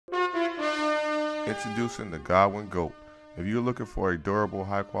Introducing the Godwin GOAT. If you're looking for a durable,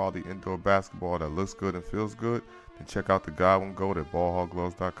 high-quality indoor basketball that looks good and feels good, then check out the Godwin GOAT at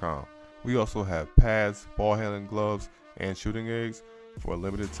ballhawkgloves.com. We also have pads, ball handling gloves, and shooting eggs. For a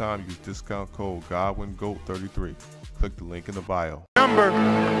limited time, use discount code GodwinGOAT33. Click the link in the bio.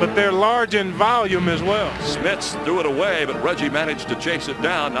 But they're large in volume as well. Smits threw it away, but Reggie managed to chase it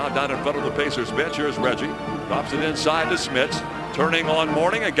down. Now down in front of the Pacers bench. Here's Reggie. Drops it inside to Smits. Turning on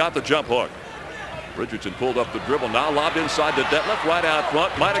Mourning and got the jump hook. Richardson pulled up the dribble. Now lobbed inside to Detlef. Right out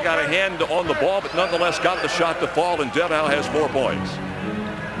front. Might have got a hand on the ball, but nonetheless got the shot to fall, and Detlef has 4 points.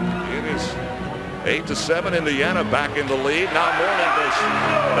 It is 8-7. Indiana back in the lead. Now Mourning goes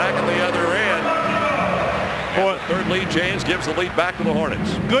back in the other end. And the third lead change gives the lead back to the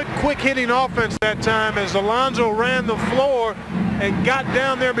Hornets. Good quick hitting offense that time as Alonzo ran the floor and got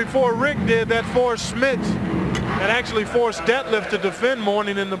down there before Rick did. That forced Smits. That actually forced Detlef to defend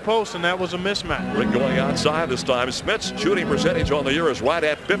Mourning in the post, and that was a mismatch. Rick going outside this time. Smits' shooting percentage on the year is right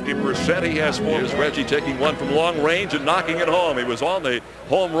at 50%. He has 4. Here's Reggie taking one from long range and knocking it home. He was on the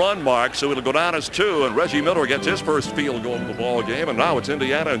home run mark, so it'll go down as 2. And Reggie Miller gets his first field goal of the ball game. And now it's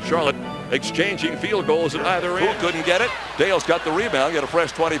Indiana and Charlotte exchanging field goals at either end. Who couldn't get it? Dale's got the rebound. Get a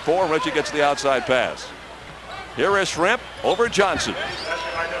fresh 24. And Reggie gets the outside pass. Here is Shrimp over Johnson.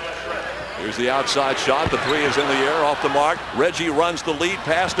 Here's the outside shot. The 3 is in the air, off the mark. Reggie runs the lead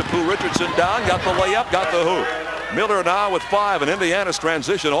pass to Pooh Richardson down. Got the layup, got the hoop. Miller now with 5, and Indiana's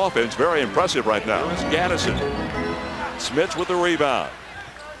transition offense very impressive right now. It's Gaddison. Smits with the rebound.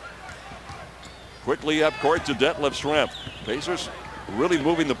 Quickly up court to Detlef Shrimp. Pacers really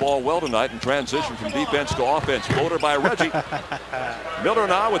moving the ball well tonight in transition from defense to offense. Floater by Reggie. Miller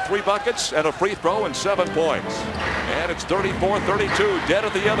now with 3 buckets and a free throw and 7 points. And it's 34-32, dead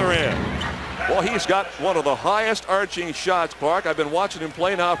at the other end. Well, he's got one of the highest arching shots, Clark. I've been watching him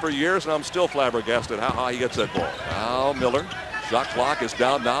play now for years, and I'm still flabbergasted how high he gets that ball. Now Miller. Shot clock is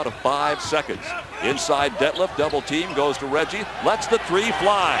down now to 5 seconds. Inside Detlef, double team, goes to Reggie. Lets the 3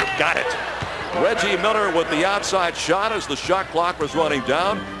 fly. Got it. Reggie Miller with the outside shot as the shot clock was running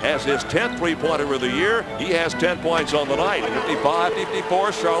down. Has his 10th three-pointer of the year. He has 10 points on the night.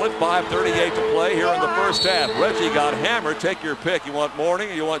 55-54, Charlotte, 5:38 to play here in the first half. Reggie got hammered. Take your pick. You want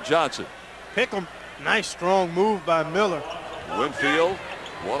Mourning or you want Johnson? Pick him. Nice strong move by Miller. Winfield,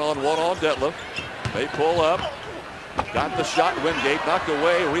 one-on-one on Detlef. They pull up. Got the shot. Wingate knocked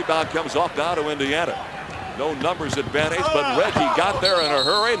away. Rebound comes off now to Indiana. No numbers advantage, but Reggie got there in a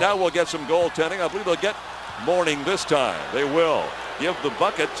hurry. Now we'll get some goaltending. I believe they'll get Mourning this time. They will. Give the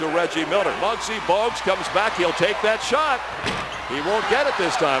bucket to Reggie Miller. Muggsy Bogues comes back. He'll take that shot. He won't get it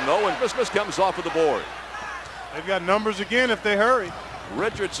this time, though, and Christmas comes off of the board. They've got numbers again if they hurry.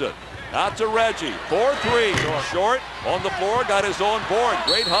 Richardson out to Reggie. 4-3. Short on the floor. Got his own board.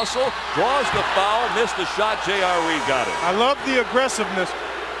 Great hustle. Draws the foul. Missed the shot. J.R. Reed got it. I love the aggressiveness.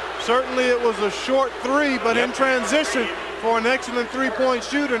 Certainly it was a short 3, but in transition for an excellent 3-point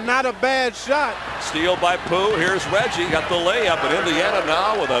shooter, not a bad shot. Steal by Pooh. Here's Reggie. Got the layup, and Indiana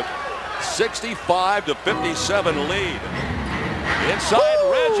now with a 65-57 lead.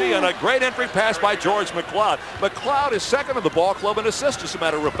 Inside Reggie, and a great entry pass by George McLeod. McLeod is second in the ball club in assists, as a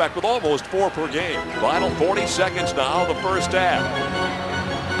matter of fact, with almost 4 per game. Final 40 seconds now, the first half.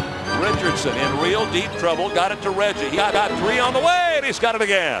 Richardson in real deep trouble. Got it to Reggie. He got 3 on the way, and he's got it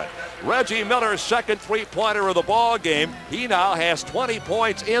again. Reggie Miller's second three-pointer of the ball game. He now has 20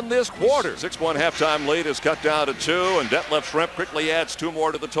 points in this quarter. 6-1 halftime lead is cut down to 2, and Detlef Shrimp quickly adds 2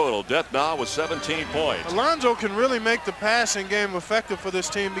 more to the total. Det now with 17 points. Alonzo can really make the passing game effective for this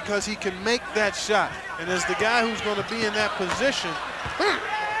team because he can make that shot. And as the guy who's going to be in that position.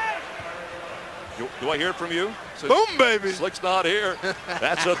 Do I hear it from you? Boom, baby. Slick's not here.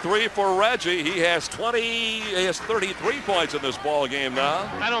 That's a 3 for Reggie. He has 33 points in this ball game now.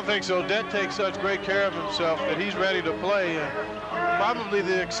 I don't think so. Det takes such great care of himself that he's ready to play. Probably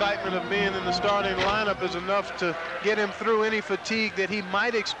the excitement of being in the starting lineup is enough to get him through any fatigue that he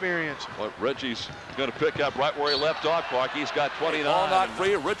might experience. Well, Reggie's going to pick up right where he left off, Clark. He's got 29. Ball not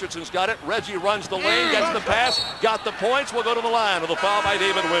free. Richardson's got it. Reggie runs the lane, gets the pass, got the points. We'll go to the line with a foul by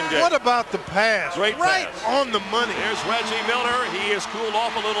David Wingate. What about the pass? Great right pass. On the money. Here's Reggie Miller. He is cooled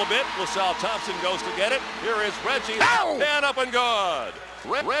off a little bit. LaSalle Thompson goes to get it. Here is Reggie. And up and good.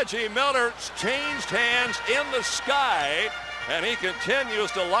 Reggie Miller changed hands in the sky, and he continues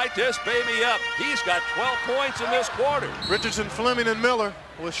to light this baby up. He's got 12 points in this quarter. Richardson, Fleming, and Miller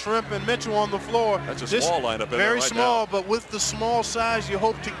with Shrimp and Mitchell on the floor. That's a small lineup. Very right small, now. but with the small size, you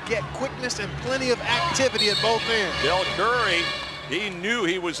hope to get quickness and plenty of activity at both ends. Del Curry He knew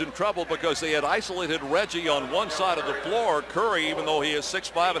he was in trouble because they had isolated Reggie on one side of the floor. Curry, even though he is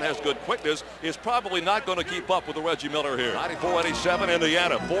 6'5" and has good quickness, is probably not going to keep up with the Reggie Miller here. 94-87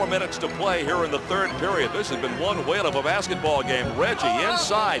 Indiana. 4 minutes to play here in the third period. This has been one whale of a basketball game. Reggie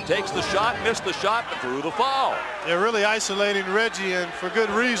inside, takes the shot, missed the shot, threw the foul. They're really isolating Reggie, and for good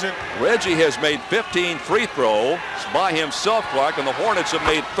reason. Reggie has made 15 free throws by himself, Clark, and the Hornets have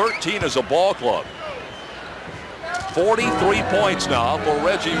made 13 as a ball club. 43 points now for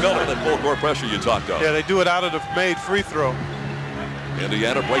Reggie Miller. That full court pressure you talked about. Yeah, they do it out of the made free throw.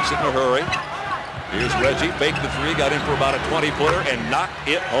 Indiana breaks it in a hurry. Here's Reggie, faked the three, got in for about a 20-footer and knocked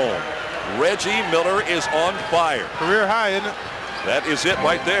it home. Reggie Miller is on fire. Career high, isn't it? That is it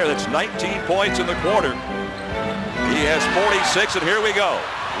right there. That's 19 points in the quarter. He has 46, and here we go.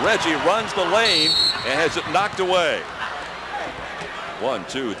 Reggie runs the lane and has it knocked away. 1,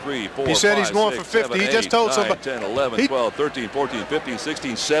 2, 3, 4, he said 5, he's going 6, for 50. 7, He just 8, told 9, somebody. 10, 11, 12, 13, 14, 15,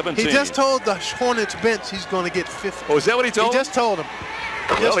 16, 17. He just told the Hornets bench he's going to get 50. Oh, is that what he told He just told him.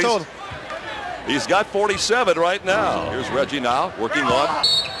 He Well, just told him. He's got 47 right now. Here's Reggie now working on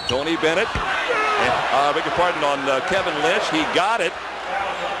Tony Bennett. And, beg your pardon, on Kevin Lynch. He got it.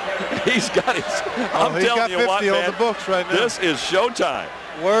 He's got it. I'm he's got telling you 50 what, on man, the books right now. this is showtime.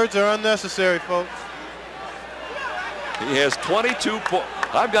 Words are unnecessary, folks. He has 22 points.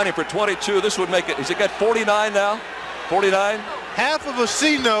 I've got him for 22. This would make it. Has he got 49 now? 49? Half of a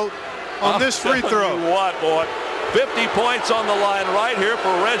C note on this free throw. You what, boy? 50 points on the line right here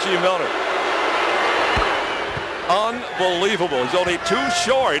for Reggie Miller. Unbelievable. He's only 2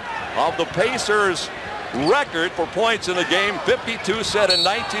 short of the Pacers' record for points in the game. 52 set in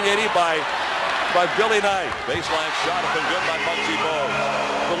 1980 by Billy Knight. Baseline shot up and good by Muggsy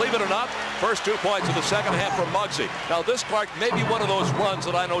Bogues. Believe it or not, first 2 points of the second half from Muggsy. Now this, Clark, may be one of those runs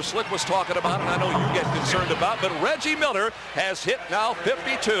that I know Slick was talking about and I know you get concerned about, but Reggie Miller has hit now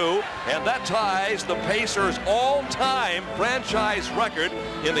 52, and that ties the Pacers' all-time franchise record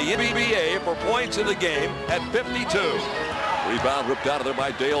in the NBA for points in the game at 52. Rebound ripped out of there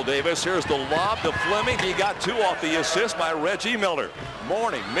by Dale Davis. Here's the lob to Fleming. He got 2 off the assist by Reggie Miller.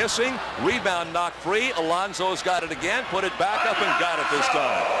 Mourning missing. Rebound knocked free. Alonzo's got it again. Put it back up and got it this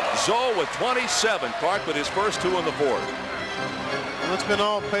time. Zoe with 27. Clark with his first 2 in the fourth. Well, it's been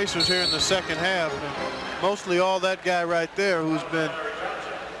all Pacers here in the second half. And mostly all that guy right there who's been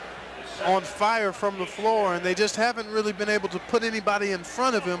on fire from the floor, and they just haven't really been able to put anybody in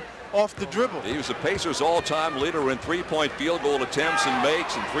front of him off the dribble. He was the Pacers' all-time leader in three-point field goal attempts and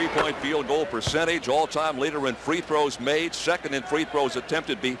makes and three-point field goal percentage. All-time leader in free throws made, second in free throws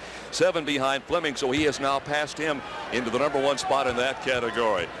attempted, 7 behind Fleming. So he has now passed him into the #1 spot in that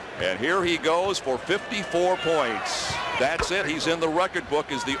category. And here he goes for 54 points. That's it. He's in the record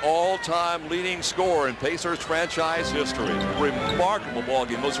book as the all-time leading scorer in Pacers franchise history. Remarkable ball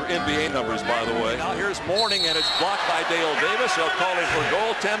game. Those are NBA numbers, by the way. Now here's Mourning, and it's blocked by Dale Davis. They'll call him for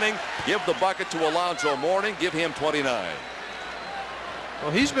goaltending. Give the bucket to Alonzo Mourning. Give him 29.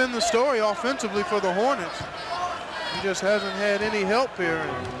 Well, he's been the story offensively for the Hornets. He just hasn't had any help here.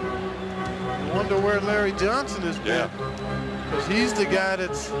 I wonder where Larry Johnson has been. Because he's the guy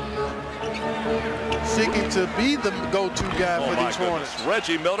that's seeking to be the go-to guy for these Hornets.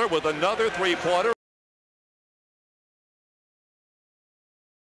 Reggie Miller with another three-pointer.